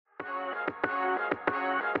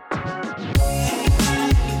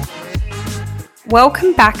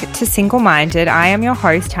Welcome back to Single Minded. I am your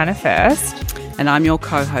host, Hannah First. And I'm your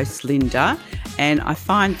co-host, Linda. And I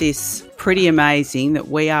find this pretty amazing that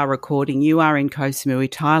we are recording. You are in Koh Samui,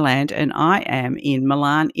 Thailand, and I am in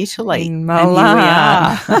Milan, Italy. In Milan.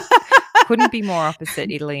 And here we are. Couldn't be more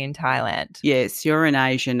opposite, Italy and Thailand. Yes, you're an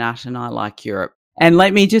Asia nut and I like Europe. And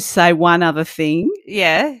let me just say one other thing.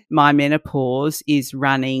 Yeah. My menopause is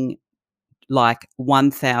running like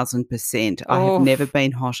 1,000%. I have never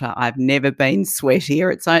been hotter. I've never been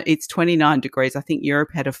sweatier. It's 29 degrees. I think Europe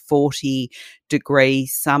had a 40-degree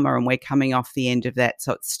summer and we're coming off the end of that,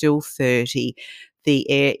 so it's still 30.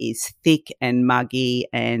 The air is thick and muggy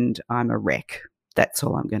and I'm a wreck. That's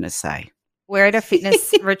all I'm going to say. We're at a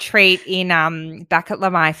fitness retreat in back at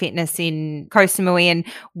Lamai Fitness in Koh Samui, and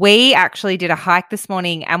we actually did a hike this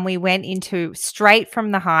morning and we went straight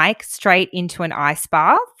from the hike straight into an ice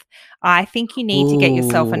bath. I think you need to get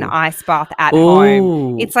yourself an ice bath at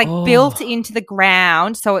home. It's like built into the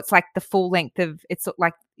ground, so it's like the full length of it's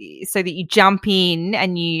like so that you jump in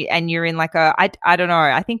and you're in like I don't know.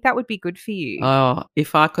 I think that would be good for you. Oh,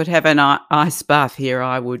 if I could have an ice bath here,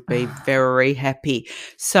 I would be very happy.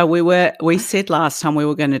 So we said last time we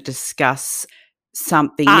were going to discuss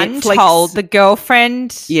something. Untold, Netflix. the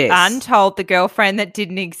girlfriend. Yes. Untold, the girlfriend that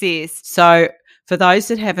didn't exist. So for those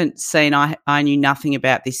that haven't seen, I knew nothing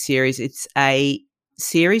about this series. It's a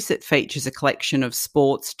series that features a collection of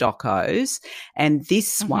sports docos, and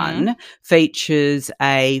this one features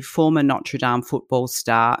a former Notre Dame football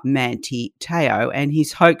star, Manti Te'o, and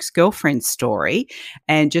his hoax girlfriend story,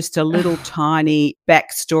 and just a little tiny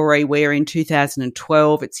backstory where in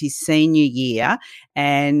 2012, it's his senior year,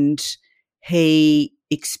 and he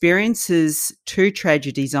experiences two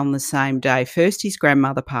tragedies on the same day. First, his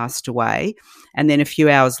grandmother passed away, and then a few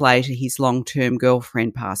hours later, his long-term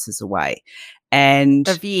girlfriend passes away. And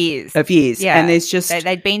Of years. Yeah. And there's just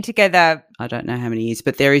they'd been together. I don't know how many years,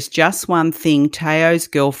 but there is just one thing. Teo's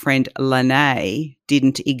girlfriend, Lene,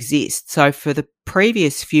 didn't exist. So for the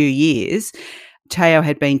previous few years, Te'o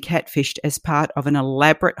had been catfished as part of an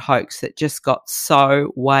elaborate hoax that just got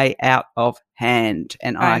so way out of hand.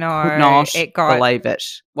 And I could not believe it.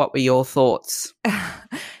 What were your thoughts?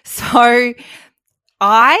 So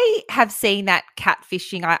I have seen that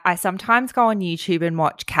catfishing. I sometimes go on YouTube and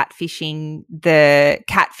watch Catfish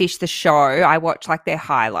the show. I watch like their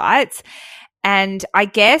highlights. And I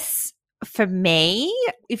guess for me,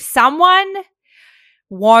 if someone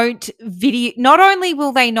won't video, not only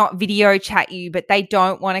will they not video chat you, but they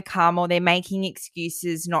don't want to come or they're making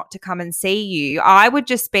excuses not to come and see you, I would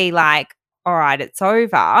just be like, all right, it's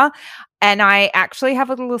over. And I actually have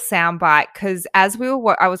a little soundbite because as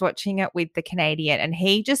I was watching it with the Canadian, and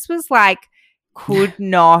he just was like, could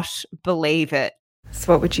not believe it.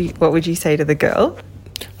 So what would you say to the girl?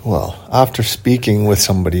 Well, after speaking with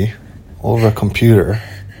somebody over a computer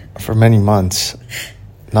for many months,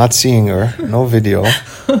 not seeing her, no video,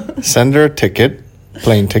 send her a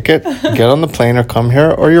plane ticket, get on the plane or come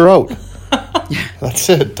here or you're out. That's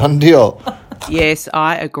it, done deal. Yes,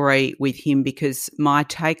 I agree with him because my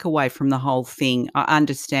takeaway from the whole thing, I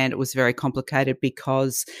understand it was very complicated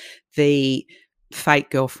because the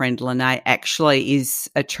fake girlfriend, Lene, actually is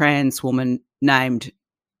a trans woman named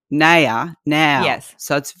Naya now. Yes.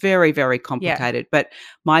 So it's very, very complicated. Yeah. But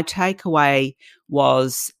my takeaway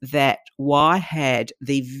was that why had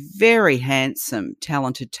the very handsome,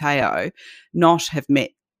 talented Te'o not have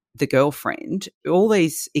met the girlfriend? All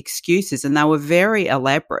these excuses, and they were very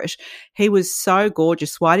elaborate. He was so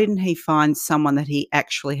gorgeous. Why didn't he find someone that he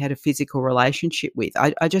actually had a physical relationship with?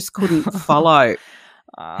 I just couldn't follow.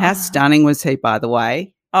 How stunning was he, by the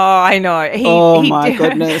way? Oh, I know. My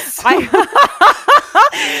goodness.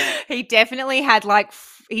 He definitely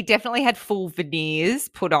had full veneers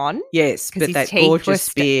put on. Yes, but that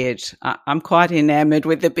gorgeous beard. I'm quite enamoured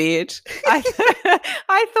with the beard.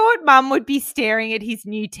 I thought Mum would be staring at his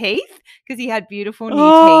new teeth because he had beautiful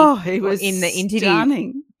new teeth. He was in the interview.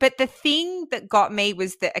 Stunning. But the thing that got me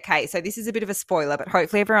was that, okay, so this is a bit of a spoiler, but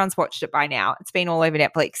hopefully everyone's watched it by now. It's been all over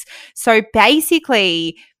Netflix. So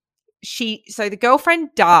basically so the girlfriend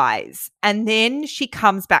dies and then she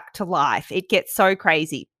comes back to life. It gets so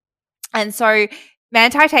crazy. And so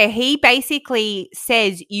Manti Te'o, he basically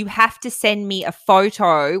says, you have to send me a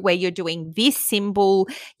photo where you're doing this symbol,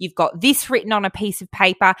 you've got this written on a piece of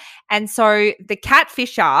paper. And so the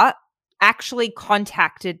catfisher actually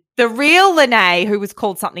contacted the real Lene, who was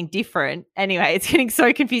called something different. Anyway, it's getting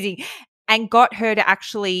so confusing. and got her to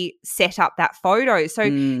actually set up that photo. So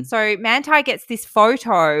Manti gets this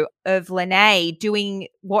photo of Lene doing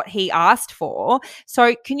what he asked for.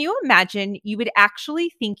 So can you imagine, you would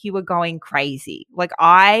actually think you were going crazy. Like,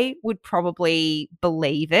 I would probably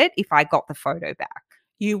believe it if I got the photo back.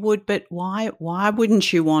 You would, but why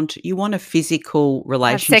wouldn't you want a physical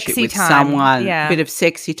relationship with time. someone, yeah. a bit of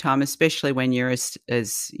sexy time, especially when you're as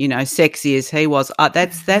sexy as he was.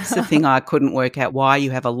 That's the thing I couldn't work out, why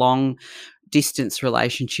you have a long distance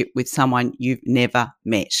relationship with someone you've never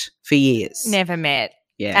met for years. Never met.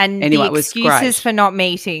 Yeah. And anyway, the excuses for not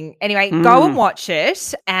meeting. Anyway, go and watch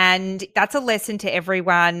it. And that's a lesson to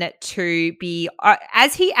everyone to be,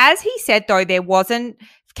 as he said, though,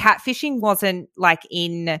 catfishing wasn't like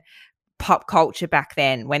in pop culture back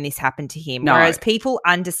then when this happened to him. No. Whereas people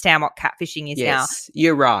understand what catfishing is now. Yes,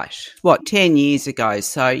 you're right. 10 years ago?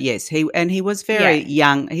 So yes, he was very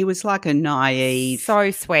young. He was like a naive. So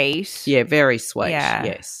sweet. Yeah, very sweet. Yeah.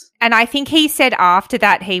 Yes. And I think he said after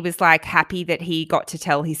that he was like happy that he got to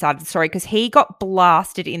tell his side of the story, because he got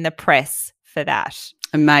blasted in the press for that.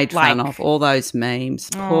 And made fun of all those memes.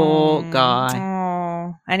 Poor guy.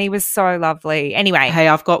 Oh, and he was so lovely. Anyway. Hey,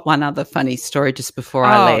 I've got one other funny story just before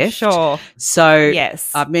I left. Sure. So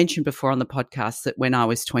yes. I've mentioned before on the podcast that when I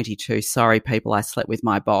was 22, sorry people, I slept with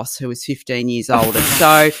my boss who was 15 years older.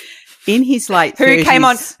 So in his late 30s.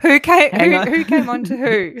 Who came on to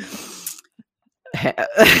who?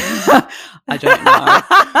 I don't know.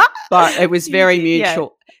 But it was very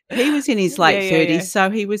mutual. He was in his late 30s, so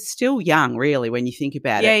he was still young, really, when you think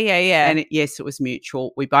about it. Yeah. And yes, it was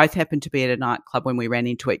mutual. We both happened to be at a nightclub when we ran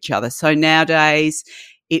into each other. So nowadays,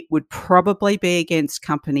 it would probably be against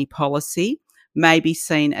company policy, maybe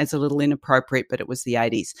seen as a little inappropriate, but it was the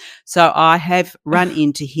 80s. So I have run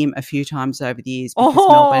into him a few times over the years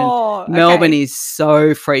because Melbourne is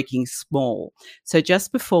so freaking small. So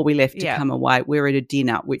just before we left to come away, we were at a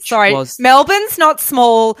dinner, which was... Melbourne's not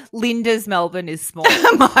small. Linda's Melbourne is small.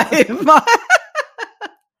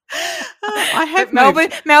 I have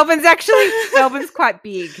Melbourne's quite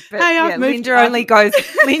big, but Linda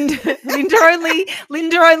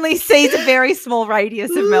only sees a very small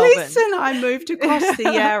radius of Melbourne. Listen, I moved across the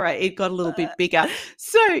Yarra. It got a little bit bigger.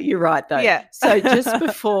 So you're right, though. Yeah. So just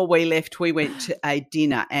before we left, we went to a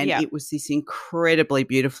dinner, and it was this incredibly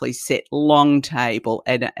beautifully set long table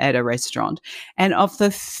at a restaurant. And of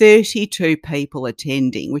the 32 people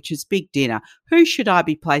attending, which is big dinner, who should I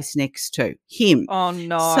be placed next to? Him. Oh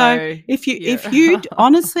no! So if you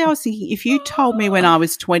honestly, I was thinking, if you told me when I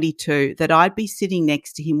was 22 that I'd be sitting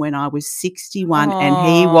next to him when I was 61 and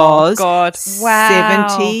he was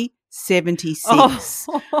 70, 76,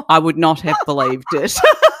 I would not have believed it.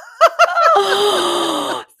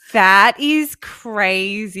 That is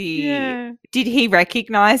crazy. Yeah. Did he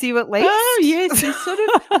recognize you at least? Oh, yes. He sort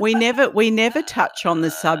of, we never touch on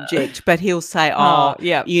the subject, but he'll say,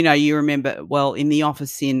 you remember, well, in the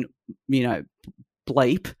office in,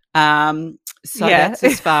 bleep. So that's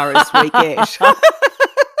as far as we get.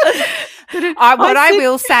 I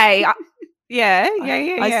will say,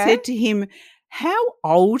 I said to him, how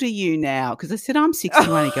old are you now? Because I said, I'm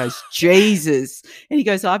 61. He goes, Jesus. And he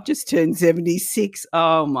goes, I've just turned 76.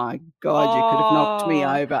 Oh, my God, you could have knocked me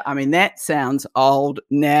over. I mean, that sounds old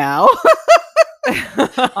now.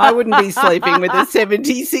 I wouldn't be sleeping with a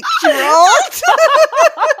 76-year-old.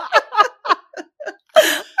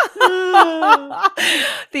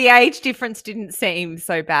 The age difference didn't seem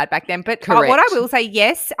so bad back then, but Correct. What I will say,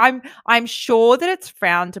 yes, I'm sure that it's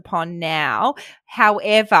frowned upon now.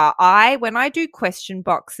 However, when I do question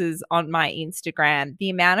boxes on my Instagram, the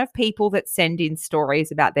amount of people that send in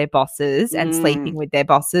stories about their bosses and sleeping with their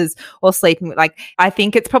bosses or sleeping with, I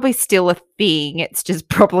think it's probably still a thing. It's just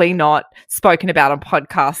probably not spoken about on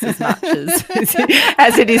podcasts as much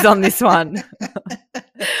as it is on this one.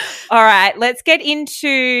 All right, let's get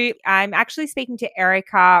into, I'm actually speaking to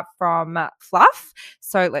Erica from Fluff.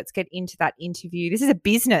 So let's get into that interview. This is a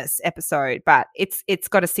business episode, but it's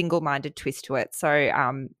got a single-minded twist to it. So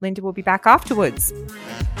Linda will be back afterwards.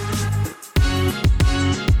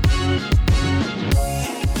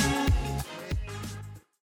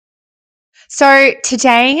 So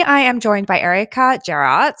today I am joined by Erica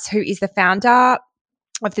Gerards, who is the founder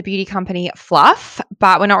of the beauty company Fluff,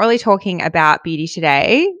 but we're not really talking about beauty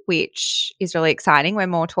today, which is really exciting. We're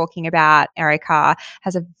more talking about Erica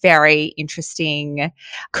has a very interesting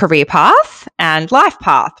career path and life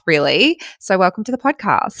path, really. So welcome to the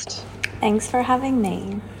podcast. Thanks for having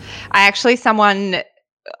me. I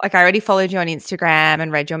already followed you on Instagram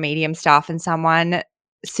and read your Medium stuff, and someone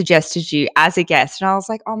suggested you as a guest, and I was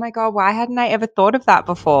like, oh my God, why hadn't I ever thought of that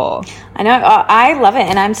before? I know. I love it,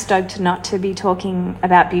 and I'm stoked not to be talking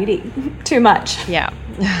about beauty too much. Yeah.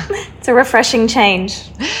 It's a refreshing change.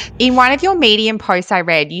 In one of your Medium posts I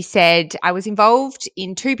read, you said, I was involved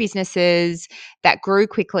in 2 businesses that grew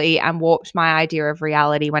quickly and warped my idea of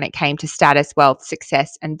reality when it came to status, wealth,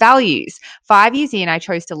 success, and values. 5 years in, I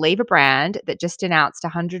chose to leave a brand that just announced a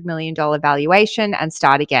 $100 million valuation and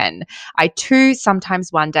start again. I too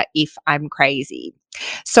sometimes wonder if I'm crazy.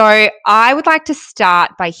 So I would like to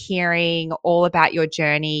start by hearing all about your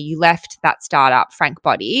journey. You left that startup, Frank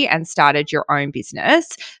Body, and started your own business.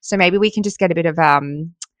 So maybe we can just get a bit of a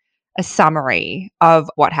summary of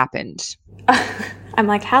what happened. I'm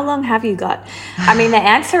like, how long have you got? I mean, the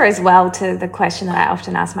answer as well to the question that I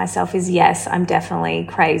often ask myself is yes, I'm definitely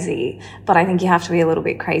crazy. But I think you have to be a little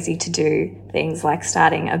bit crazy to do things like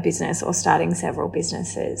starting a business or starting several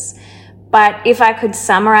businesses. But if I could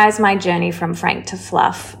summarize my journey from Frank to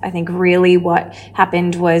Fluff, I think really what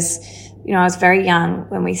happened was, I was very young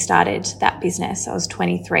when we started that business. I was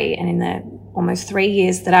 23, and in the almost 3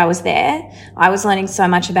 years that I was there, I was learning so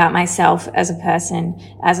much about myself as a person,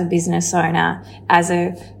 as a business owner, as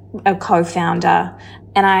a co-founder.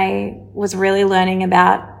 And I was really learning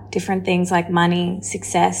about different things like money,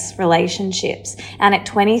 success, relationships. And at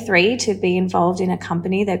 23, to be involved in a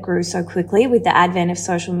company that grew so quickly with the advent of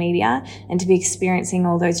social media and to be experiencing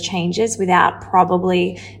all those changes without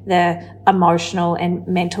probably the emotional and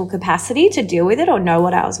mental capacity to deal with it or know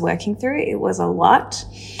what I was working through, it was a lot.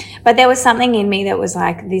 But there was something in me that was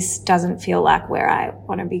like, this doesn't feel like where I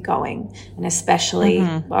want to be going. And especially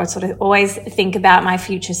I would sort of always think about my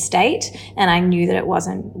future state, and I knew that it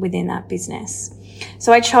wasn't within that business.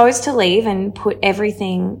 So I chose to leave and put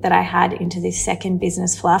everything that I had into this second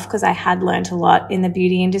business, Fluff, because I had learned a lot in the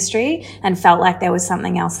beauty industry and felt like there was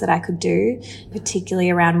something else that I could do,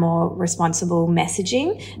 particularly around more responsible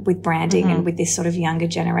messaging with branding and with this sort of younger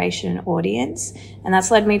generation audience. And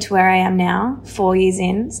that's led me to where I am now, 4 years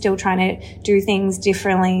in, still trying to do things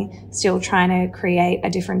differently, still trying to create a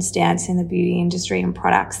different stance in the beauty industry and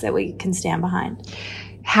products that we can stand behind.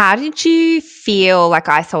 How did you feel? Like,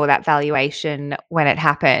 I saw that valuation when it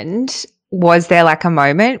happened. Was there like a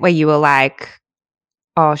moment where you were like,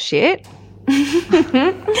 oh shit?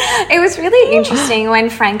 It was really interesting when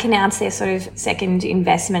Frank announced their sort of second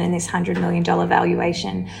investment in this $100 million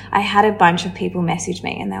valuation. I had a bunch of people message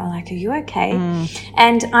me and they were like, are you okay?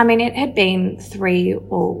 And I mean, it had been 3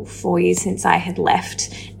 or 4 years since I had left.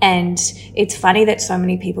 And it's funny that so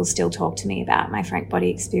many people still talk to me about my Frank Body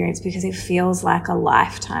experience because it feels like a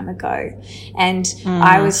lifetime ago. And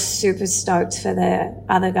I was super stoked for the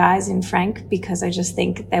other guys in Frank because I just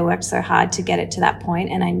think they worked so hard to get it to that point,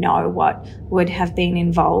 and I know what would have been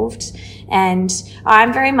involved. And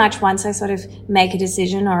I'm very much, once I sort of make a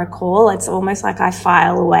decision or a call, it's almost like I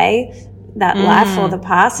file away that life or the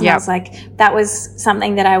past. And I was like, that was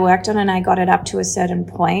something that I worked on and I got it up to a certain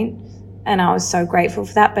point, and I was so grateful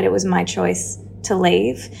for that, but it was my choice to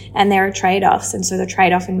leave, and there are trade-offs. And so the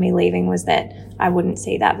trade-off in me leaving was that I wouldn't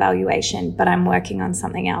see that valuation, but I'm working on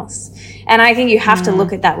something else. And I think you have to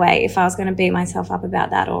look at that way. If I was going to beat myself up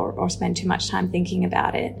about that or spend too much time thinking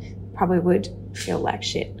about it, probably would feel like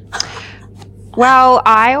shit. Well,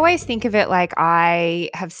 I always think of it like I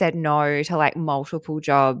have said no to like multiple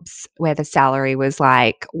jobs where the salary was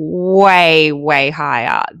like way, way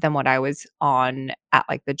higher than what I was on at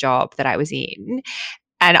like the job that I was in.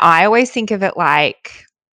 And I always think of it like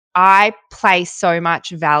I place so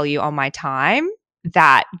much value on my time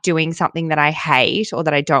that doing something that I hate or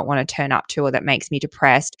that I don't want to turn up to or that makes me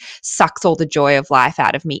depressed, sucks all the joy of life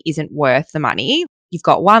out of me, isn't worth the money. You've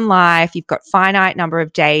got one life, you've got finite number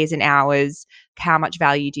of days and hours. How much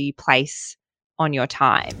value do you place on your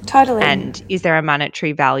time? Totally. And is there a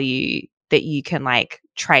monetary value that you can like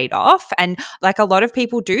trade off? And like a lot of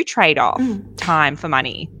people do trade off time for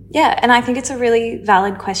money. Yeah, and I think it's a really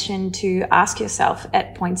valid question to ask yourself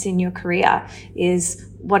at points in your career is,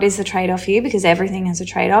 what is the trade-off here? Because everything has a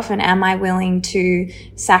trade-off. And am I willing to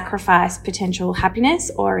sacrifice potential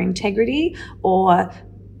happiness or integrity or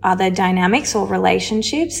other dynamics or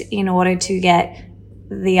relationships in order to get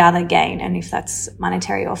the other gain, and if that's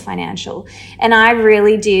monetary or financial? And I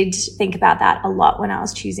really did think about that a lot when I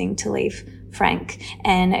was choosing to leave Frank.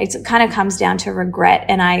 And it kind of comes down to regret.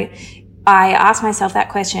 And I asked myself that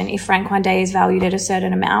question: if Frank one day is valued at a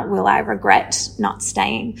certain amount, will I regret not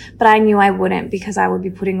staying? But I knew I wouldn't, because I would be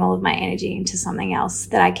putting all of my energy into something else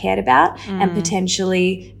that I cared about and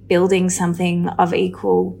potentially building something of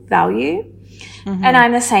equal value. And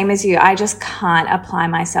I'm the same as you. I just can't apply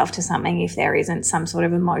myself to something if there isn't some sort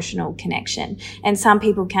of emotional connection. And some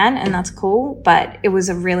people can, and that's cool. But it was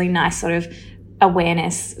a really nice sort of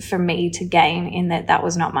awareness for me to gain in that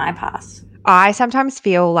was not my path. I sometimes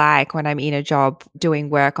feel like when I'm in a job doing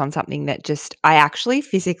work on something that just I actually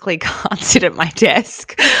physically can't sit at my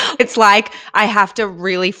desk. It's like I have to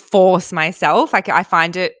really force myself. Like I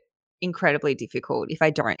find it incredibly difficult if I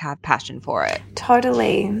don't have passion for it.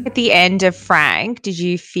 Totally. At the end of Frank, did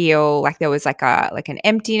you feel like there was like an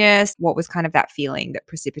emptiness? What was kind of that feeling that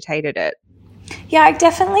precipitated it? Yeah, I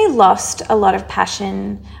definitely lost a lot of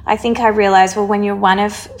passion. I think I realized, well, when you're one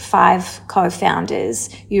of 5 co-founders,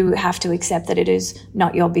 you have to accept that it is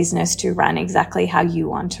not your business to run exactly how you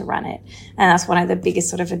want to run it. And that's one of the biggest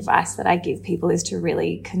sort of advice that I give people is to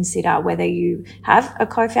really consider whether you have a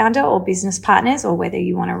co-founder or business partners or whether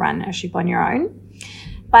you want to run a ship on your own.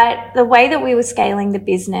 But the way that we were scaling the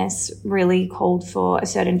business really called for a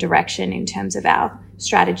certain direction in terms of our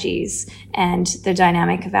strategies, and the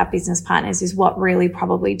dynamic of our business partners is what really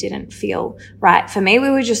probably didn't feel right. For me, we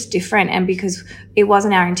were just different, and because it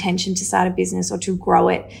wasn't our intention to start a business or to grow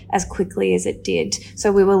it as quickly as it did.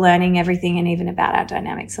 So we were learning everything and even about our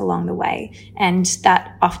dynamics along the way. And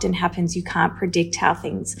that often happens. You can't predict how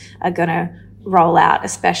things are going to roll out,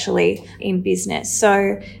 especially in business.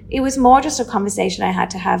 So it was more just a conversation I had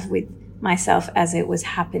to have with myself as it was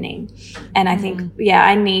happening. And I think,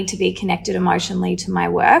 I need to be connected emotionally to my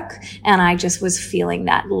work. And I just was feeling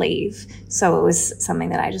that leave. So it was something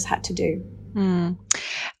that I just had to do.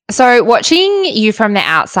 So watching you from the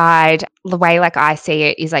outside, the way like I see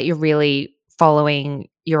it is like you're really following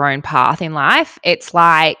your own path in life. It's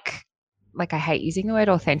like I hate using the word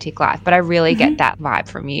authentic life, but I really get that vibe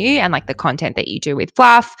from you and like the content that you do with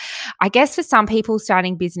Fluff. I guess for some people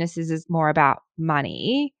starting businesses is more about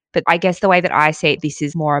money, but I guess the way that I see it, this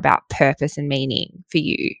is more about purpose and meaning for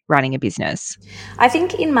you running a business. I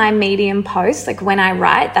think in my Medium posts, like when I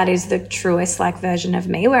write, that is the truest like version of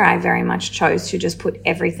me, where I very much chose to just put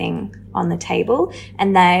everything on the table.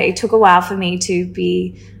 And it took a while for me to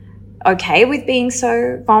be okay with being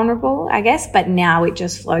so vulnerable, I guess, but now it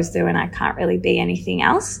just flows through and I can't really be anything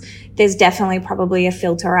else. There's definitely probably a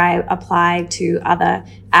filter I apply to other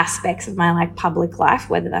aspects of my like public life,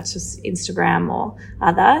 whether that's just Instagram or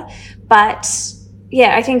other. But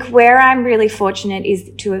yeah, I think where I'm really fortunate is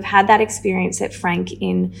to have had that experience at Frank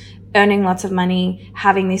in earning lots of money,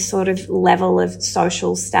 having this sort of level of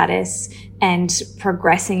social status and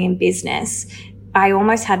progressing in business. I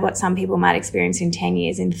almost had what some people might experience in 10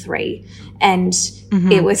 years in 3. And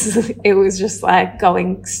it was just like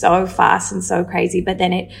going so fast and so crazy. But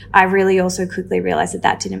then I really also quickly realized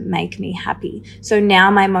that didn't make me happy. So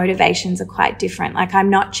now my motivations are quite different. Like I'm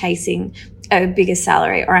not chasing a bigger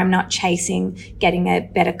salary, or I'm not chasing getting a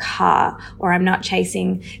better car, or I'm not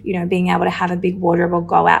chasing, being able to have a big wardrobe or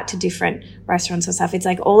go out to different restaurants or stuff. It's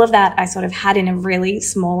like all of that I sort of had in a really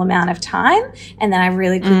small amount of time. And then I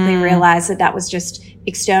really quickly realized that was just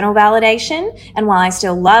external validation. And while I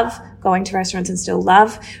still love going to restaurants and still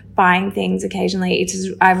love buying things occasionally,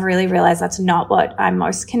 I've really realized that's not what I'm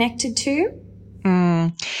most connected to.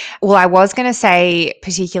 Well, I was going to say,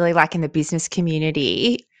 particularly like in the business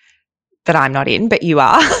community, that I'm not in, but you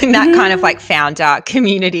are, in that kind of like founder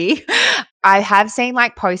community. I have seen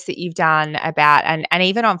like posts that you've done about, and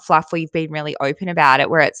even on Fluff where you've been really open about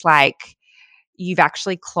it, where it's like you've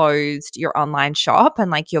actually closed your online shop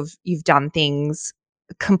and like you've done things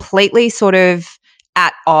completely sort of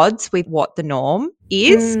at odds with what the norm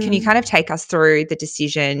is. Can you kind of take us through the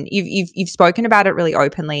decision? You've spoken about it really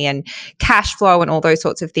openly, and cash flow and all those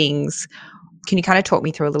sorts of things. Can you kind of talk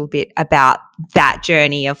me through a little bit about that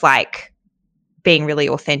journey of like being really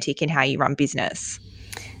authentic in how you run business?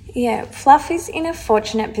 Yeah, Fluff is in a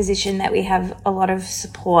fortunate position that we have a lot of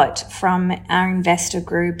support from our investor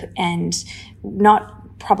group and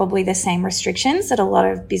not probably the same restrictions that a lot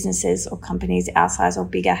of businesses or companies our size or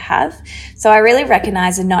bigger have. So I really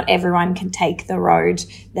recognize that not everyone can take the road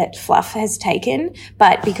that Fluff has taken,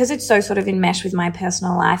 but because it's so sort of enmeshed with my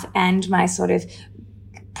personal life and my sort of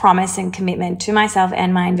promise and commitment to myself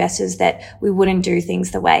and my investors that we wouldn't do things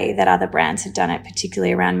the way that other brands have done it,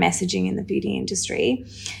 particularly around messaging in the beauty industry.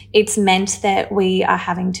 It's meant that we are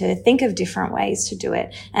having to think of different ways to do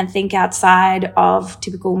it and think outside of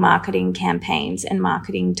typical marketing campaigns and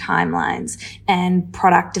marketing timelines and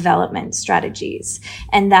product development strategies.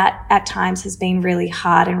 And that at times has been really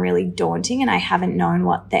hard and really daunting, and I haven't known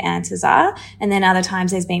what the answers are. And then other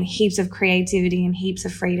times there's been heaps of creativity and heaps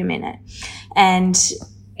of freedom in it. And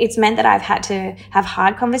it's meant that I've had to have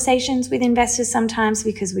hard conversations with investors sometimes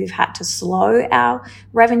because we've had to slow our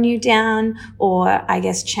revenue down or I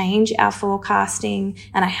guess change our forecasting,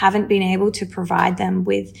 and I haven't been able to provide them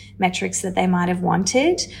with metrics that they might have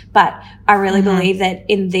wanted. But I really believe that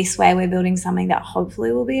in this way we're building something that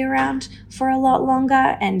hopefully will be around for a lot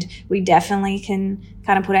longer, and we definitely can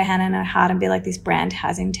kind of put our hand on our heart and be like, this brand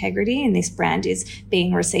has integrity and this brand is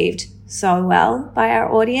being received so well by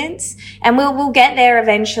our audience. And we'll get there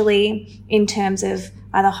eventually in terms of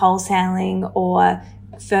either wholesaling or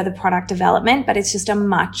further product development, but it's just a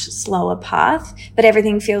much slower path. But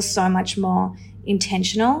everything feels so much more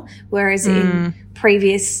intentional, whereas in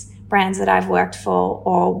previous brands that I've worked for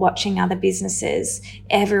or watching other businesses,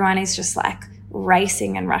 everyone is just like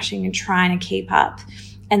racing and rushing and trying to keep up.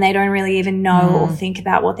 And they don't really even know or think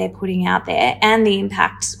about what they're putting out there and the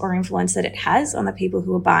impact or influence that it has on the people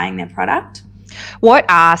who are buying their product. What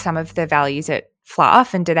are some of the values at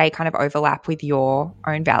Fluff, and do they kind of overlap with your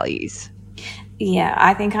own values? Yeah,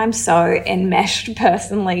 I think I'm so enmeshed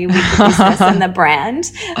personally with the business and the brand.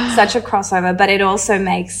 Such a crossover, but it also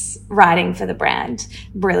makes writing for the brand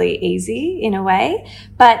really easy in a way.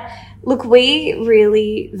 But look, we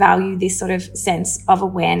really value this sort of sense of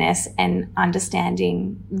awareness and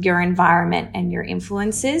understanding your environment and your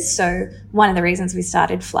influences. So one of the reasons we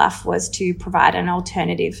started Fluff was to provide an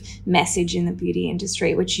alternative message in the beauty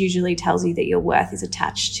industry, which usually tells you that your worth is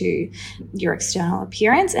attached to your external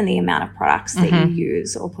appearance and the amount of products that you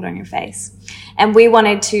use or put on your face. And we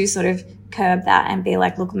wanted to sort of curb that and be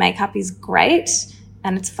like, look, makeup is great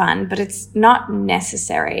and it's fun, but it's not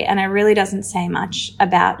necessary. And it really doesn't say much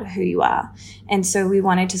about who you are. And so we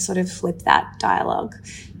wanted to sort of flip that dialogue.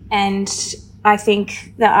 And I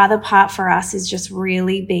think the other part for us is just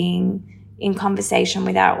really being in conversation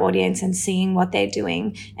with our audience and seeing what they're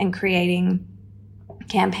doing and creating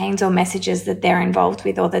campaigns or messages that they're involved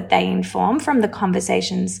with or that they inform from the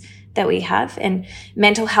conversations that we have. And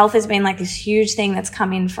mental health has been like this huge thing that's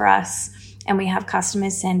come in for us. And we have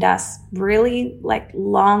customers send us really like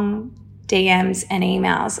long DMs and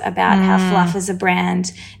emails about how Fluff is a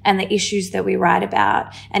brand and the issues that we write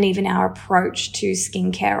about, and even our approach to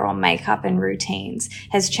skincare or makeup and routines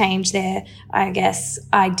has changed their, I guess,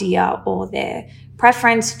 idea or their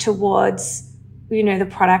preference towards, you know, the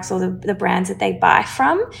products or the brands that they buy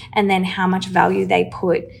from, and then how much value they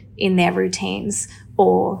put in their routines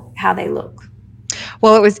or how they look.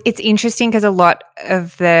 Well, it's interesting because a lot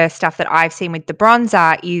of the stuff that I've seen with the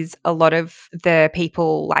bronzer is a lot of the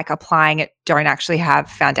people like applying it don't actually have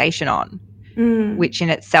foundation on, which in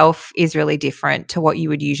itself is really different to what you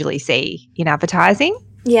would usually see in advertising.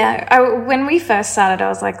 Yeah, when we first started, I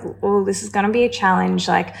was like, oh, this is going to be a challenge.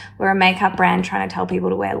 Like, we're a makeup brand trying to tell people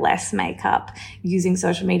to wear less makeup, using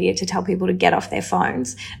social media to tell people to get off their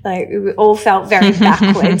phones. Like, it all felt very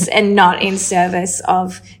backwards and not in service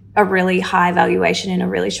of a really high valuation in a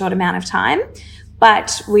really short amount of time.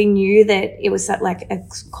 But we knew that it was like a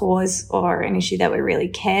cause or an issue that we really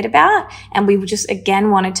cared about. And we just,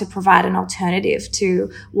 again, wanted to provide an alternative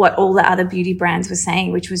to what all the other beauty brands were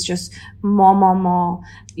saying, which was just more,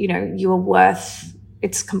 you know, your worth,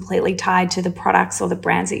 it's completely tied to the products or the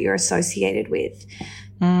brands that you're associated with.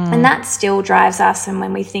 And that still drives us. And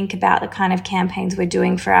when we think about the kind of campaigns we're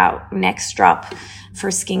doing for our next drop for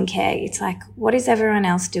skincare, it's like, what is everyone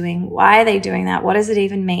else doing? Why are they doing that? What does it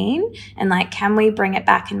even mean? And like, can we bring it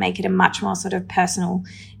back and make it a much more sort of personal,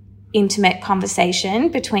 intimate conversation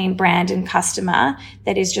between brand and customer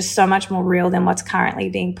that is just so much more real than what's currently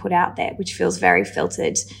being put out there, which feels very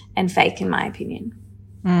filtered and fake in my opinion.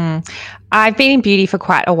 I've been in beauty for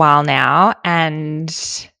quite a while now, and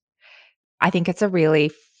I think it's a really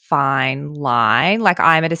fine line. Like,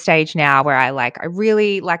 I'm at a stage now where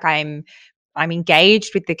I'm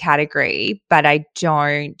engaged with the category, but I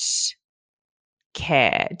don't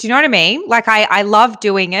care. Do you know what I mean? Like, I love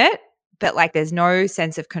doing it, but like there's no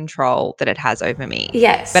sense of control that it has over me.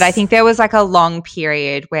 Yes. But I think there was like a long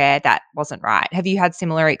period where that wasn't right. Have you had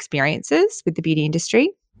similar experiences with the beauty industry?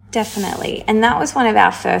 Definitely. And that was one of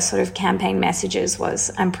our first sort of campaign messages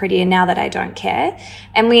was, I'm prettier now that I don't care.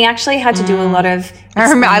 And we actually had to do a lot of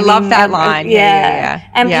I love that line. Yeah.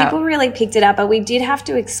 And people really picked it up, but we did have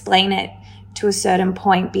to explain it to a certain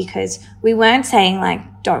point because we weren't saying like,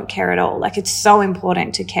 don't care at all. Like, it's so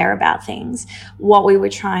important to care about things. What we were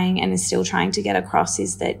trying and is still trying to get across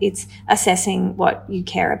is that it's assessing what you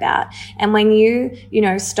care about. And when you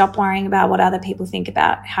stop worrying about what other people think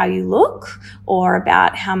about how you look or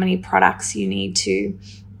about how many products you need to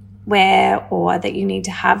wear or that you need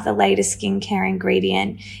to have the latest skincare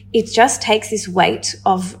ingredient, it just takes this weight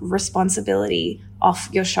of responsibility off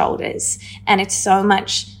your shoulders. And it's so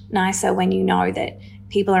much nicer when you know that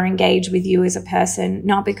people are engaged with you as a person,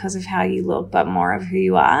 not because of how you look, but more of who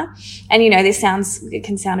you are. And, it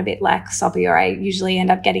can sound a bit like soppy, or I usually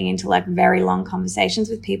end up getting into like very long conversations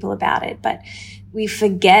with people about it. But we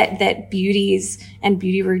forget that beauties and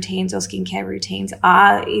beauty routines or skincare routines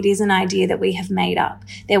it is an idea that we have made up.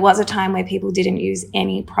 There was a time where people didn't use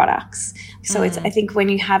any products. So I think when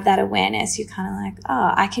you have that awareness, you're kind of like,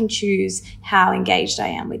 oh, I can choose how engaged I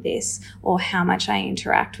am with this or how much I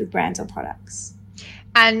interact with brands or products.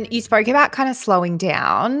 And you spoke about kind of slowing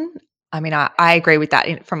down. I mean, I agree with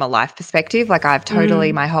that from a life perspective. Like I've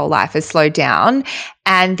totally, my whole life has slowed down.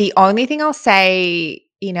 And the only thing I'll say,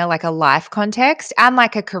 like a life context and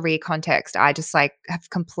like a career context, I just like have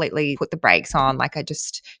completely put the brakes on. Like I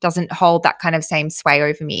just doesn't hold that kind of same sway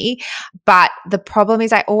over me. But the problem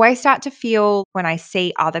is I always start to feel when I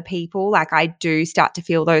see other people, like I do start to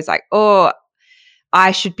feel those like, oh,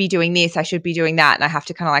 I should be doing this, I should be doing that. And I have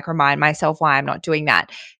to kind of like remind myself why I'm not doing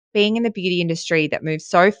that. Being in the beauty industry that moves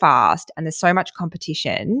so fast and there's so much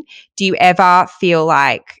competition, do you ever feel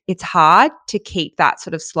like it's hard to keep that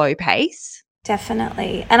sort of slow pace?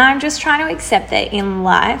 Definitely. And I'm just trying to accept that in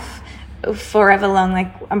life forever long,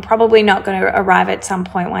 like I'm probably not going to arrive at some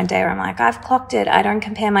point one day where I'm like, I've clocked it. I don't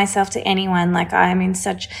compare myself to anyone. Like I'm in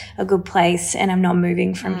such a good place and I'm not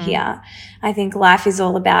moving from here. I think life is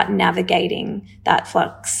all about navigating that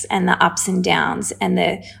flux and the ups and downs and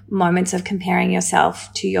the moments of comparing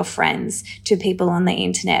yourself to your friends, to people on the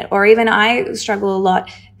internet, or even I struggle a lot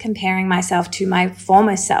comparing myself to my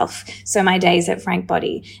former self. So my days at Frank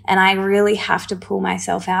Body. And I really have to pull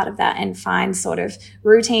myself out of that and find sort of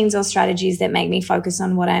routines or strategies that make me focus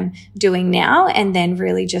on what I'm doing now. And then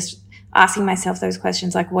really just asking myself those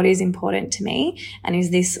questions like, what is important to me? And is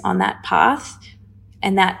this on that path?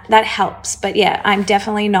 And that helps. But yeah, I'm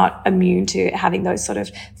definitely not immune to having those sort of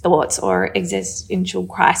thoughts or existential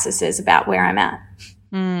crises about where I'm at.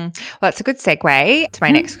 Well, that's a good segue to my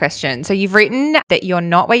next question. So you've written that you're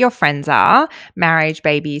not where your friends are, marriage,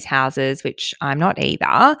 babies, houses, which I'm not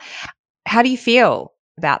either. How do you feel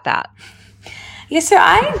about that? Yeah, so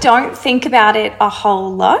I don't think about it a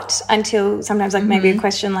whole lot until sometimes like maybe a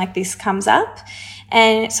question like this comes up.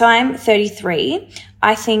 And so I'm 33.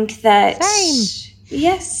 I think that... Same.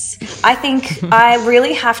 Yes. I think I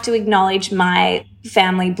really have to acknowledge my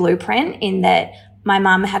family blueprint in that my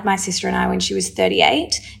mum had my sister and I when she was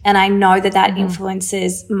 38, and I know that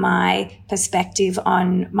influences my perspective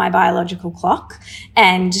on my biological clock.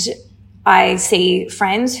 And I see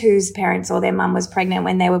friends whose parents or their mum was pregnant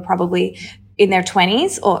when they were probably in their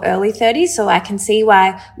 20s or early 30s. So I can see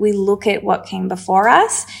why we look at what came before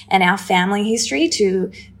us and our family history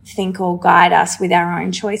to think or guide us with our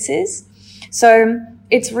own choices. So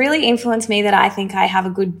it's really influenced me that I think I have a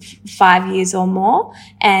good 5 years or more.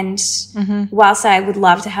 And whilst I would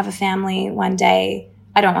love to have a family one day,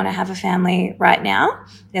 I don't want to have a family right now.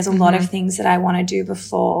 There's a lot of things that I want to do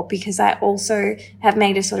before, because I also have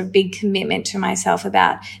made a sort of big commitment to myself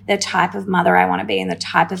about the type of mother I want to be and the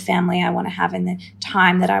type of family I want to have and the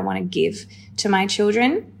time that I want to give to my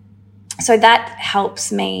children. So that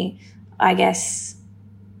helps me, I guess,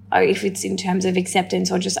 if it's in terms of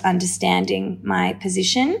acceptance or just understanding my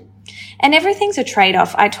position. And everything's a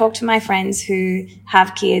trade-off. I talk to my friends who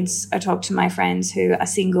have kids. I talk to my friends who are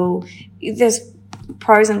single. There's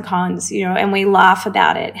pros and cons, and we laugh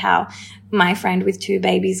about it, how my friend with 2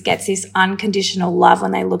 babies gets this unconditional love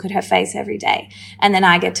when they look at her face every day. And then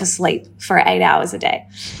I get to sleep for 8 hours a day.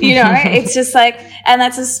 It's just like, and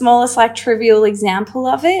that's the smallest, like trivial example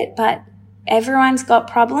of it, but everyone's got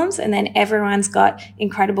problems and then everyone's got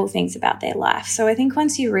incredible things about their life. So I think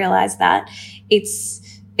once you realize that, it's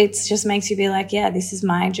just makes you be like, yeah, this is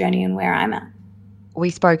my journey and where I'm at. We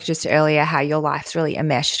spoke just earlier how your life's really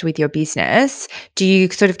enmeshed with your business. Do you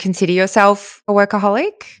sort of consider yourself a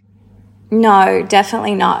workaholic? No,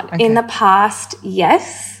 definitely not. Okay. In the past,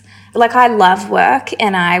 yes. Like I love work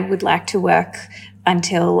and I would like to work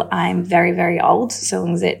until I'm very, very old, so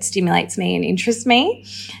long as it stimulates me and interests me.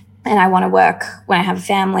 And I want to work when I have a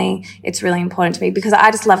family. It's really important to me because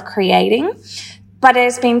I just love creating. But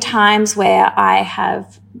there's been times where I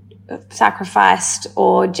have sacrificed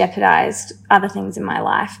or jeopardized other things in my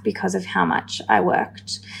life because of how much I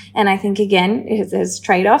worked. And I think, again, there's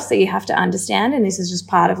trade-offs that you have to understand, and this is just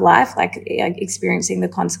part of life, like experiencing the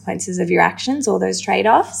consequences of your actions, all those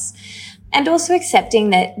trade-offs. And also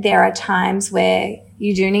accepting that there are times where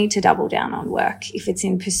you do need to double down on work if it's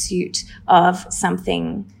in pursuit of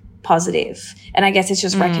something positive. And I guess it's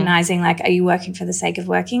just recognizing, like, are you working for the sake of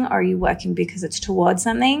working, or are you working because it's towards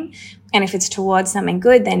something? And if it's towards something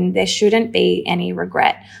good, then there shouldn't be any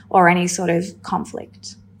regret or any sort of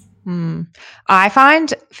conflict. I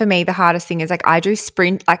find for me the hardest thing is like I do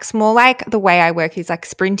sprint, like small, like the way I work is like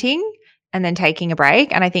sprinting and then taking a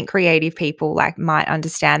break. And I think creative people like might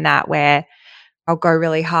understand that, where I'll go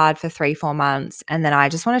really hard for 3-4 months and then I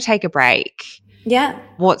just want to take a break. Yeah.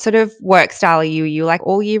 What sort of work style are you? Are you like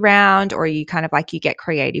all year round, or are you kind of like you get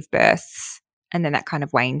creative bursts and then that kind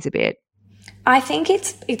of wanes a bit? I think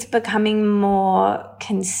it's becoming more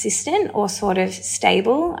consistent or sort of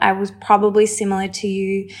stable. I was probably similar to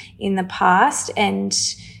you in the past, and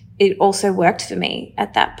it also worked for me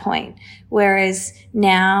at that point. Whereas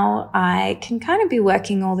now I can kind of be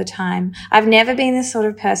working all the time. I've never been the sort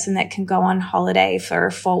of person that can go on holiday for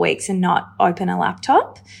 4 weeks and not open a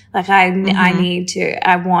laptop. Like I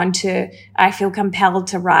feel compelled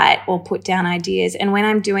to write or put down ideas. And when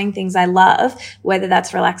I'm doing things I love, whether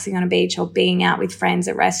that's relaxing on a beach or being out with friends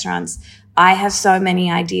at restaurants, I have so many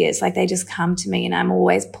ideas. Like they just come to me and I'm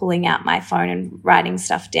always pulling out my phone and writing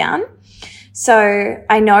stuff down. So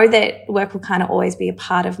I know that work will kind of always be a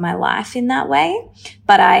part of my life in that way,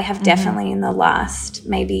 but I have definitely in the last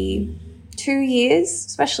maybe 2 years,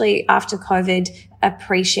 especially after COVID,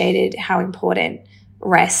 appreciated how important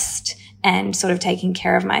rest and sort of taking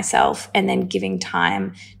care of myself and then giving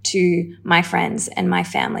time to my friends and my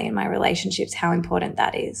family and my relationships, how important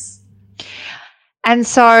that is. And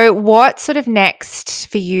so what's sort of next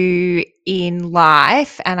for you in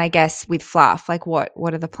life and I guess with Fluff? Like what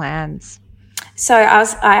are the plans? So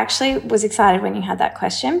I actually was excited when you had that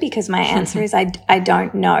question because my answer is I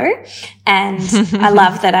don't know, and I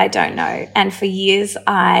love that I don't know. And for years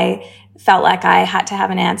I felt like I had to have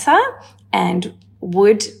an answer and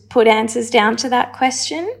would put answers down to that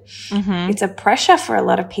question. It's a pressure for a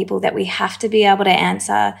lot of people that we have to be able to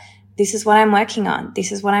answer, this is what I'm working on,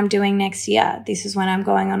 this is what I'm doing next year, this is when I'm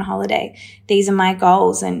going on holiday, these are my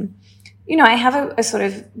goals. And you know, I have a sort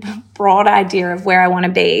of broad idea of where I want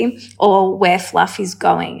to be or where Fluff is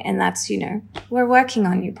going. And that's, you know, we're working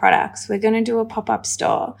on new products. We're going to do a pop-up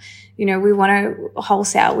store. You know, we want to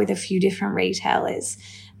wholesale with a few different retailers.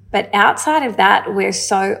 But outside of that, we're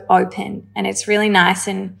so open and it's really nice.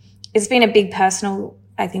 And it's been a big personal,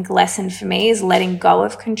 I think, lesson for me is letting go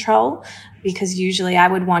of control, because usually I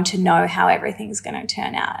would want to know how everything's going to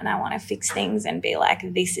turn out and I want to fix things and be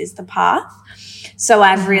like, this is the path. So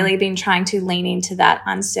I've really been trying to lean into that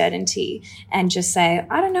uncertainty and just say,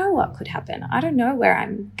 I don't know what could happen. I don't know where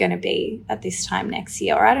I'm going to be at this time next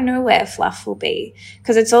year, or I don't know where Fluff will be.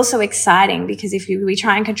 Because it's also exciting, because if we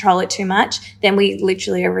try and control it too much, then we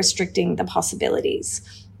literally are restricting the possibilities.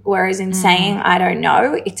 Whereas in saying, I don't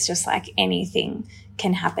know, it's just like anything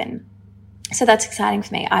can happen. So that's exciting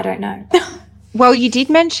for me. I don't know. Well, you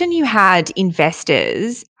did mention you had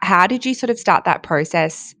investors. How did you sort of start that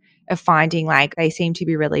process of finding like they seem to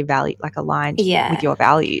be really aligned with your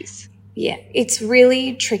values? Yeah, it's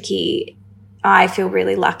really tricky. I feel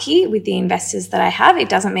really lucky with the investors that I have. It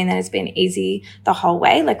doesn't mean that it's been easy the whole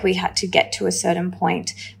way. Like we had to get to a certain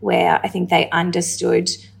point where I think they understood,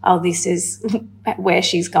 oh, this is where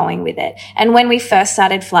she's going with it. And when we first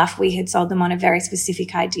started Fluff, we had sold them on a very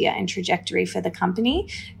specific idea and trajectory for the company.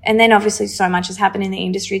 And then obviously so much has happened in the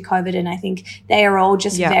industry, COVID, and I think they are all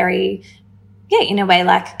just very, in a way,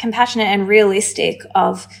 like compassionate and realistic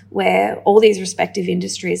of where all these respective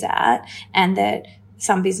industries are at, and that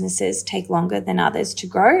some businesses take longer than others to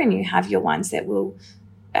grow, and you have your ones that will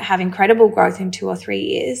have incredible growth in 2 or 3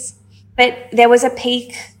 years. But there was a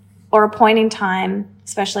peak or a point in time,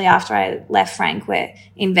 especially after I left Frank, where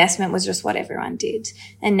investment was just what everyone did.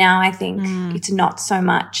 And now I think it's not so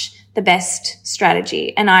much the best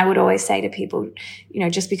strategy. And I would always say to people, you know,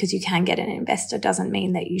 just because you can get an investor doesn't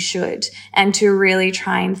mean that you should. And to really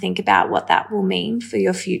try and think about what that will mean for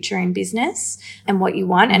your future in business and what you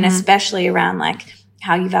want, and especially around like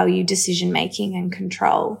how you value decision-making and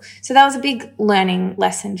control. So that was a big learning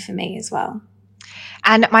lesson for me as well.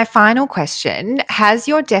 And my final question, has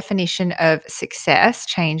your definition of success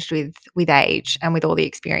changed with age and with all the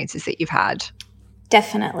experiences that you've had?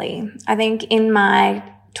 Definitely. I think in my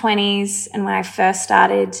 20s and when I first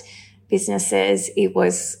started businesses, it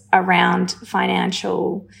was around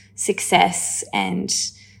financial success and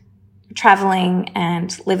traveling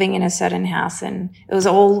and living in a certain house, and it was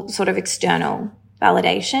all sort of external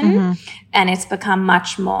validation, and it's become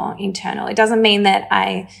much more internal. It doesn't mean that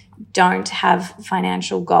I don't have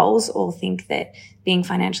financial goals or think that being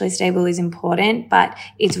financially stable is important, but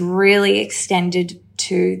it's really extended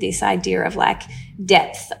to this idea of like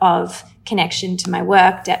depth of connection to my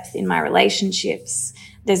work, depth in my relationships.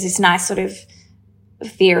 There's this nice sort of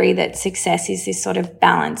theory that success is this sort of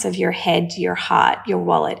balance of your head, your heart, your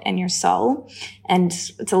wallet, and your soul. And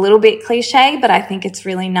it's a little bit cliche, but I think it's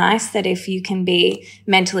really nice that if you can be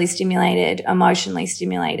mentally stimulated, emotionally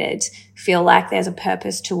stimulated, feel like there's a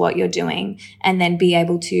purpose to what you're doing, and then be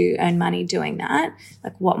able to earn money doing that,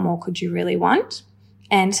 like what more could you really want?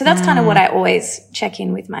 And so that's kind of what I always check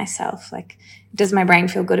in with myself. Like, does my brain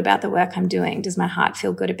feel good about the work I'm doing? Does my heart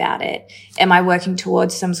feel good about it? Am I working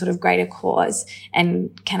towards some sort of greater cause? And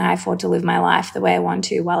can I afford to live my life the way I want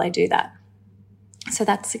to while I do that? So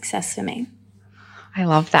that's success for me. I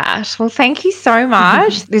love that. Well, thank you so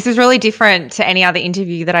much. This is really different to any other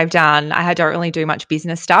interview that I've done. I don't really do much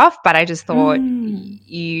business stuff, but I just thought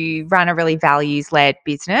you run a really values-led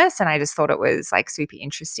business, and I just thought it was like super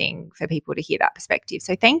interesting for people to hear that perspective.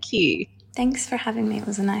 So thank you. Thanks for having me. It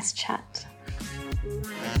was a nice chat.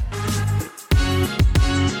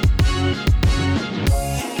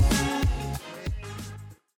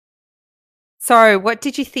 So what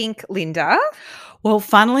did you think, Linda? Well,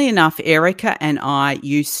 funnily enough, Erica and I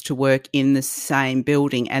used to work in the same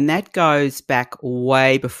building, and that goes back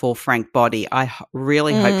way before Frank Body. I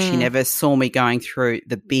really hope she never saw me going through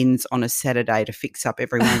the bins on a Saturday to fix up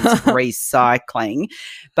everyone's recycling.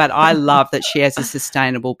 But I love that she has a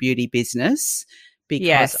sustainable beauty business,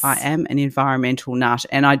 because I am an environmental nut,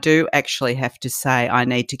 and I do actually have to say I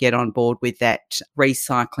need to get on board with that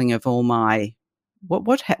recycling of all my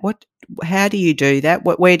how do you do that?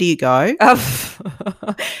 Where do you go?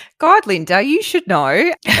 God, Linda, you should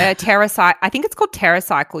know. TerraCycle, I think it's called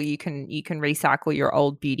TerraCycle. You can recycle your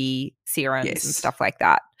old beauty serums and stuff like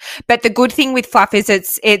that. But the good thing with Fluff is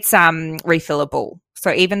it's refillable.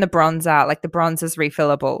 So even the bronzer's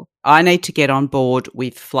refillable. I need to get on board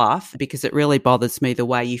with Fluff, because it really bothers me the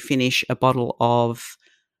way you finish a bottle of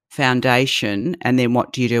foundation and then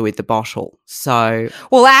what do you do with the bottle? So,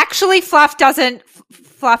 well, actually, Fluff doesn't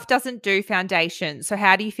do foundation. So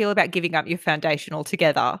how do you feel about giving up your foundation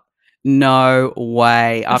altogether? No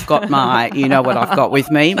way. I've got my, you know what I've got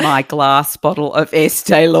with me? My glass bottle of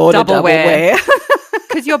Estee Lauder double wear.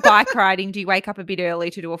 Because you're bike riding, do you wake up a bit early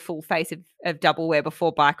to do a full face of double wear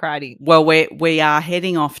before bike riding? Well, we are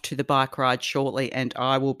heading off to the bike ride shortly, and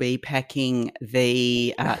I will be packing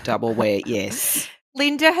the double wear, yes.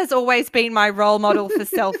 Linda has always been my role model for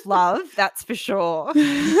self-love, that's for sure.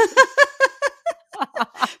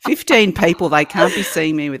 15 people, they can't be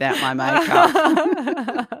seeing me without my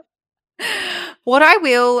makeup. What I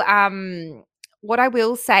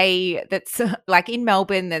will say, that's like in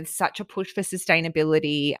Melbourne, there's such a push for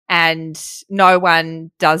sustainability, and no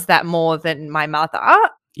one does that more than my mother.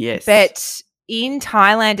 Yes. But in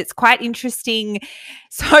Thailand, it's quite interesting.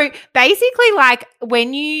 So basically, like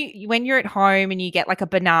when you're at home and you get like a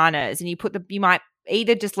bananas and you might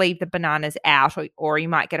either just leave the bananas out or you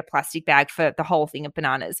might get a plastic bag for the whole thing of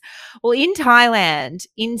bananas. Well, in Thailand,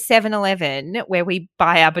 in 7-Eleven, where we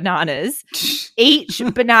buy our bananas, each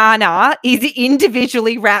banana is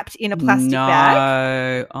individually wrapped in a plastic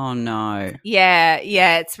bag. Oh no. Yeah,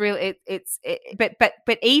 it's really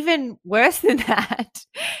but even worse than that,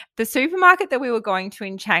 the supermarket that we were going to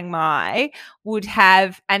in Chiang Mai would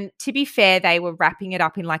have, and to be fair, they were wrapping it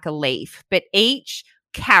up in like a leaf, but each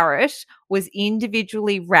carrot was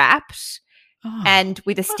individually wrapped and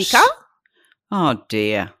with a sticker. Oh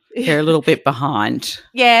dear. They're a little bit behind.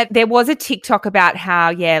 Yeah, there was a TikTok about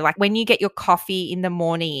how, like when you get your coffee in the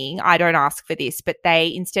morning, I don't ask for this, but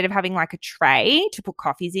they, instead of having like a tray to put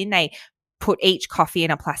coffees in, they put each coffee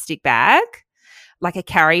in a plastic bag, like a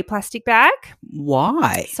carry plastic bag.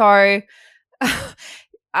 Why? So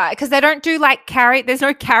because they don't do like there's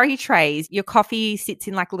no carry trays. Your coffee sits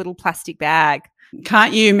in like a little plastic bag.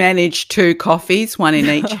 Can't you manage 2 coffees, one in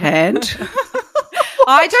each hand?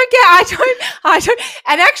 I don't.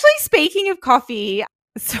 And actually, speaking of coffee,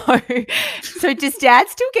 so does Dad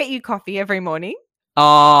still get you coffee every morning?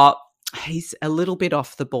 Oh, he's a little bit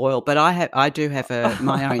off the boil, but I do have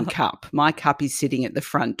my own cup. My cup is sitting at the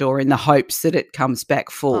front door in the hopes that it comes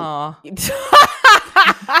back full. Oh.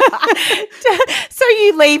 So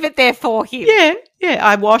you leave it there for him? Yeah.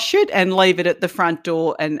 I wash it and leave it at the front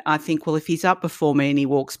door, and I think, well, if he's up before me and he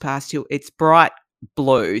walks past you, it's bright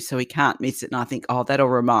blue, so he can't miss it. And I think, that'll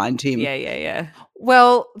remind him. Yeah.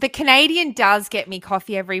 Well, the Canadian does get me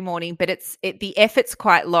coffee every morning, but the effort's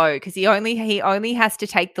quite low because he only has to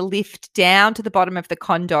take the lift down to the bottom of the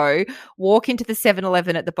condo, walk into the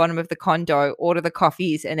 7-Eleven at the bottom of the condo, order the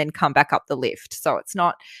coffees, and then come back up the lift. So it's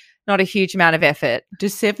not a huge amount of effort.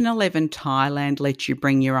 Does 7-Eleven Thailand let you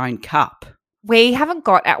bring your own cup? We haven't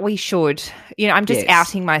got – we should. I'm just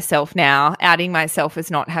outing myself now, outing myself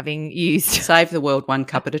as not having used. Save the world one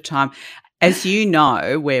cup at a time. As you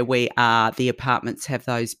know, where we are, the apartments have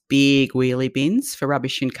those big wheelie bins for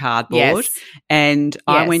rubbish and cardboard. Yes. And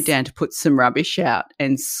I Yes. went down to put some rubbish out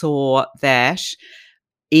and saw that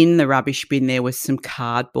in the rubbish bin there was some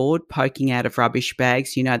cardboard poking out of rubbish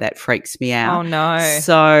bags. You know, that freaks me out. Oh, no.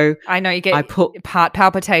 So I know you get I put heart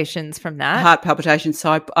palpitations from that. heart palpitations.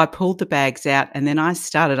 So I pulled the bags out, and then I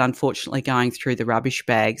started, unfortunately, going through the rubbish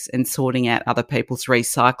bags and sorting out other people's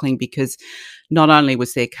recycling, because not only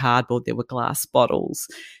was there cardboard, there were glass bottles,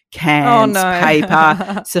 cans,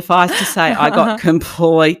 paper. Suffice to say, I got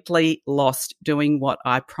completely lost doing what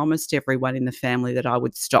I promised everyone in the family that I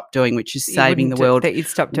would stop doing, which is saving the world. That you'd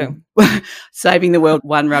stop doing. Saving the world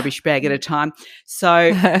one rubbish bag at a time.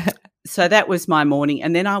 So that was my morning.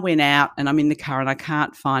 And then I went out and I'm in the car and I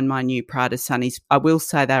can't find my new Prada Sunnies. I will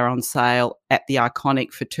say they're on sale at the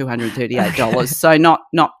Iconic for $238. So not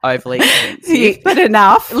overly expensive, but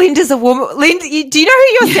enough. Linda's a woman. Linda, do you know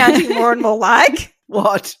who you're sounding more and more like?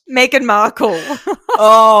 What? Meghan Markle.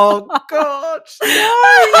 Oh, God.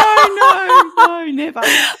 No, never.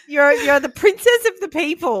 You're the princess of the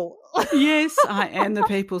people. Yes, I am the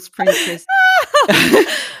people's princess.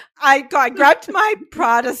 I grabbed my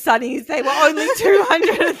Prada Sunnies. They were only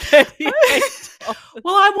 $238.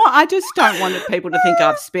 Well, I just don't want people to think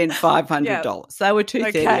I've spent $500. They were $238.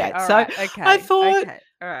 Okay, so I thought,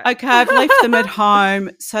 okay, I've left them at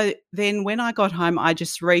home. So then when I got home, I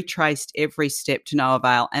just retraced every step to no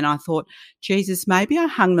avail. And I thought, Jesus, maybe I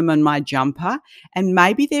hung them on my jumper and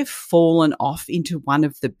maybe they've fallen off into one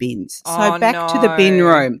of the bins. So back to the bin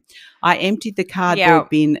room. I emptied the cardboard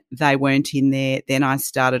bin. They weren't in there. Then I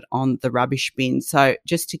started on the rubbish bin. So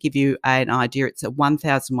just to give you an idea, it's a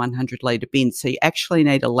 1,100 litre bin. So you actually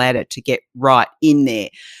need a ladder to get right in there.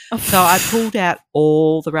 So I pulled out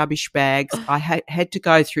all the rubbish bags. I had to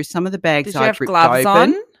go through some of the bags. Did you have ripped gloves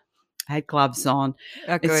open. on? I had gloves on.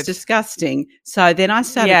 Oh, good. It's disgusting. So then I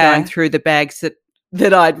started going through the bags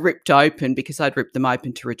that I'd ripped open, because I'd ripped them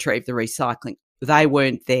open to retrieve the recycling. They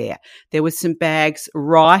weren't there. There were some bags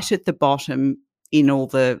right at the bottom in all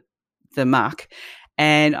the muck.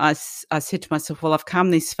 And I said to myself, well, I've come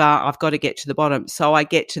this far. I've got to get to the bottom. So I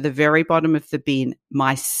get to the very bottom of the bin.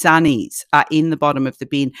 My sunnies are in the bottom of the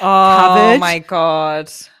bin. Oh, my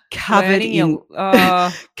God. Covered in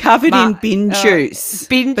bin juice.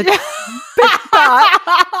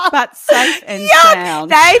 But safe and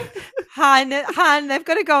sound. They've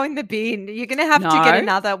got to go in the bin. You're going to have to get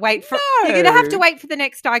another. You're going to have to wait for the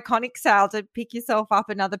next Iconic sale to pick yourself up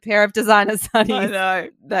another pair of designer sunnies. I know.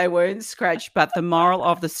 They weren't scratched. But the moral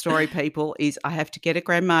of the story, people, is I have to get a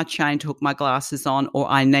grandma chain to hook my glasses on, or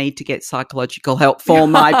I need to get psychological help for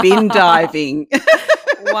my bin diving.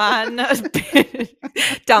 One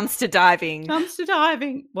dumpster diving. Dumpster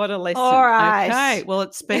diving. What a lesson. All right. Okay. Well,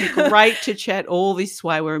 it's been great to chat all this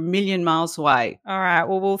way. We're a million miles away. All right.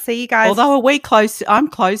 Well, we'll see you guys. Although I'm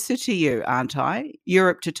closer to you, aren't I?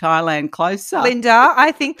 Europe to Thailand closer. Linda,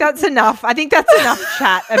 I think that's enough. I think that's enough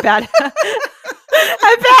chat about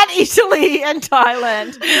Italy and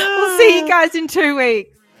Thailand. We'll see you guys in 2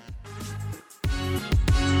 weeks.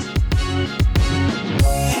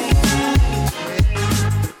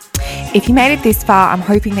 If you made it this far, I'm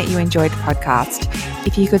hoping that you enjoyed the podcast.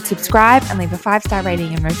 If you could subscribe and leave a 5-star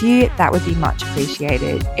rating and review, that would be much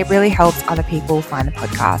appreciated. It really helps other people find the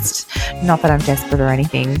podcast. Not that I'm desperate or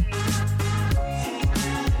anything.